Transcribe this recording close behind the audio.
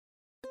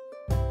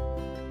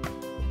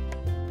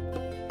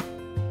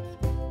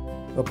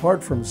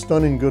Apart from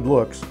stunning good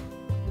looks,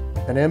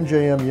 an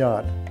MJM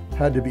yacht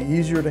had to be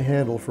easier to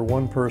handle for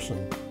one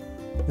person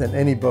than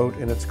any boat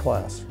in its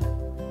class,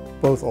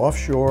 both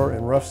offshore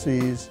in rough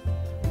seas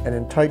and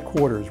in tight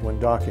quarters when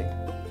docking.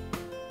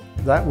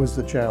 That was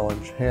the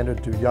challenge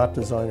handed to yacht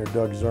designer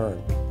Doug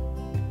Zern.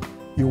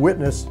 You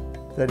witnessed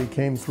that he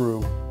came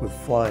through with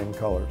flying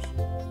colors.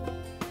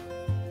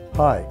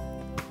 Hi,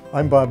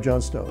 I'm Bob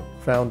Johnstone,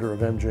 founder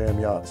of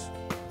MJM Yachts.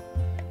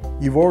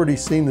 You've already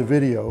seen the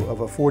video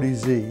of a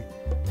 40Z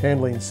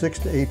handling 6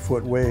 to 8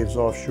 foot waves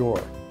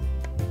offshore.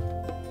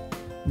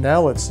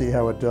 Now let's see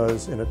how it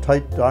does in a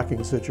tight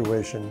docking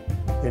situation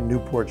in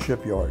Newport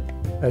Shipyard.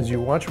 As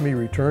you watch me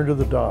return to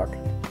the dock,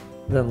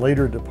 then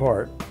later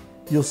depart,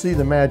 you'll see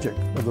the magic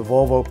of the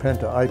Volvo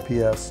Penta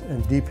IPS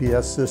and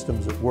DPS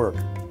systems at work.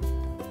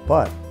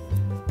 But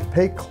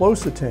pay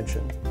close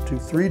attention to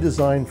 3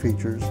 design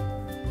features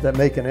that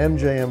make an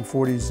MJM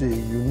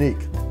 40Z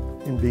unique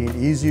in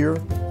being easier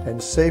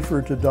and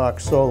safer to dock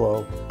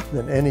solo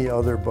than any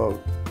other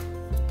boat.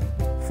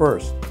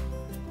 First,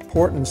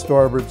 port and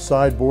starboard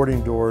side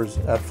boarding doors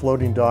at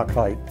floating dock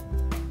height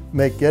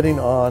make getting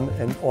on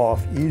and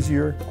off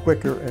easier,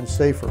 quicker, and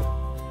safer,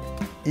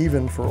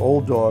 even for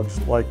old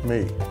dogs like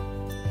me.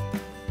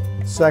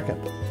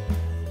 Second,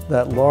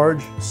 that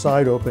large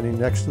side opening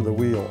next to the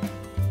wheel,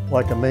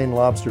 like a Maine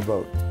lobster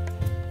boat.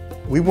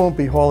 We won't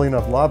be hauling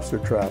up lobster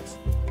traps,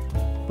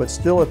 but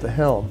still at the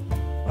helm,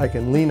 I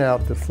can lean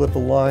out to flip a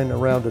line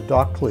around a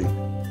dock cleat.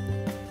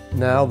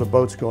 Now the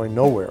boat's going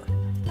nowhere.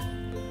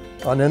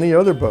 On any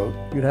other boat,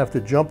 you'd have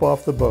to jump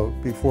off the boat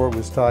before it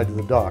was tied to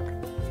the dock.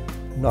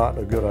 Not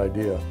a good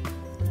idea.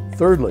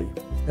 Thirdly,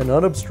 an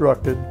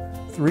unobstructed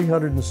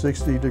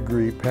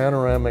 360-degree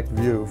panoramic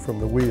view from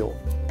the wheel,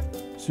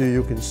 so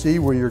you can see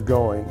where you're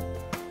going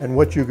and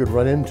what you could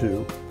run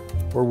into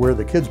or where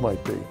the kids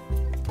might be.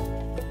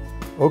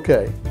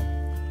 Okay,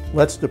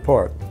 let's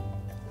depart.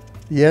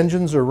 The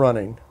engines are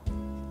running.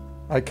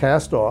 I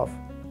cast off,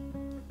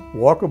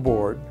 walk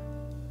aboard,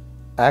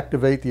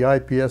 activate the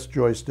IPS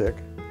joystick,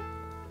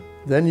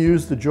 then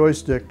use the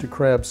joystick to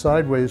crab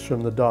sideways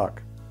from the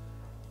dock,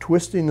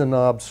 twisting the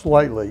knob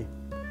slightly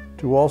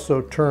to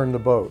also turn the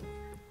boat.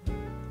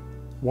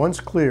 Once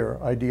clear,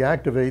 I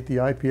deactivate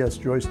the IPS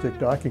joystick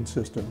docking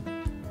system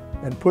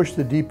and push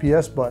the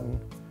DPS button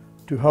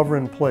to hover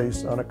in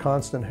place on a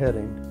constant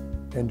heading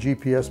and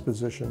GPS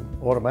position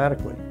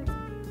automatically.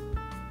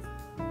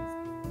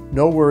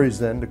 No worries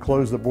then to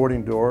close the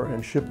boarding door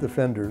and ship the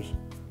fenders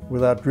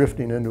without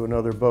drifting into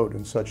another boat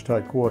in such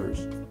tight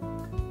quarters.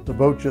 The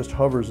boat just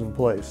hovers in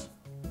place.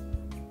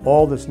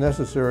 All that's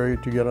necessary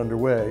to get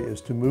underway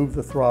is to move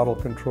the throttle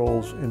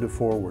controls into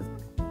forward.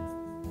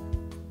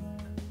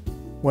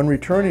 When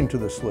returning to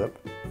the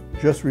slip,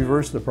 just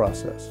reverse the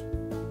process.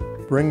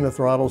 Bring the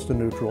throttles to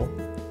neutral,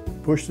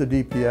 push the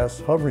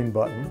DPS hovering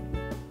button,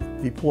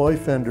 deploy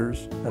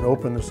fenders, and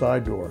open the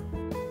side door.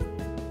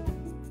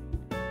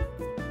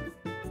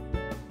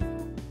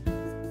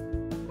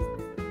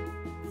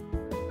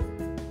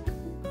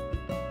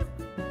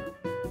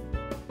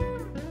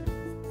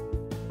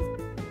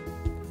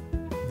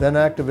 Then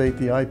activate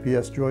the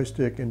IPS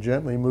joystick and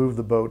gently move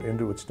the boat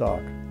into its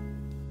dock.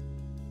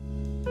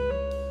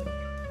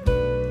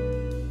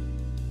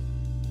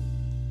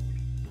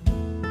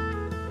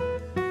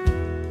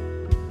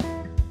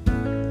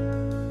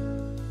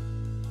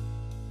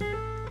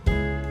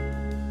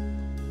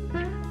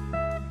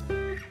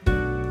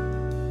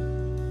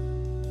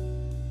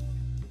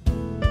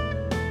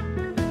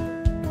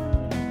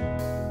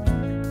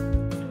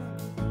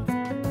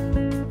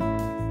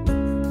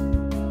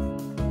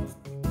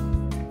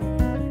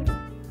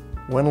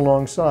 When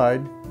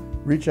alongside,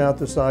 reach out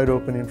the side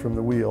opening from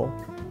the wheel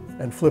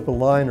and flip a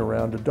line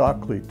around a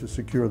dock cleat to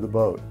secure the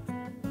boat.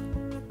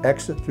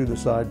 Exit through the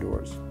side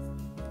doors.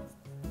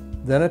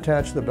 Then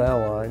attach the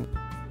bow line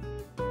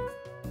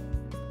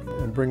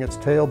and bring its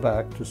tail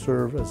back to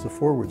serve as the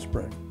forward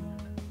spring.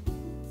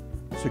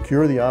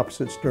 Secure the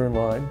opposite stern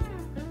line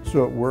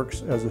so it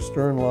works as a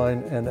stern line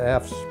and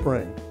aft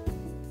spring.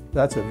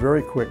 That's a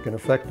very quick and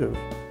effective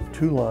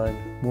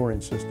 2-line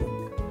mooring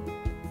system.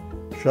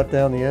 Shut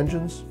down the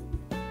engines.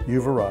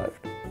 You've arrived.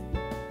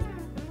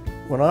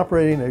 When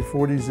operating a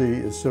 40Z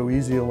is so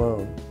easy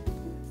alone,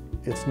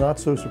 it's not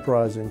so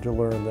surprising to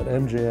learn that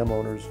MJM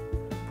owners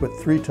put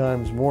 3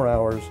 times more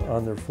hours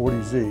on their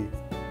 40Z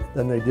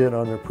than they did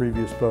on their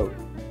previous boat.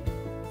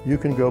 You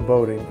can go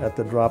boating at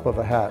the drop of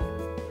a hat,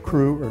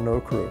 crew or no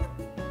crew.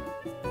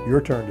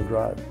 Your turn to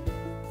drive.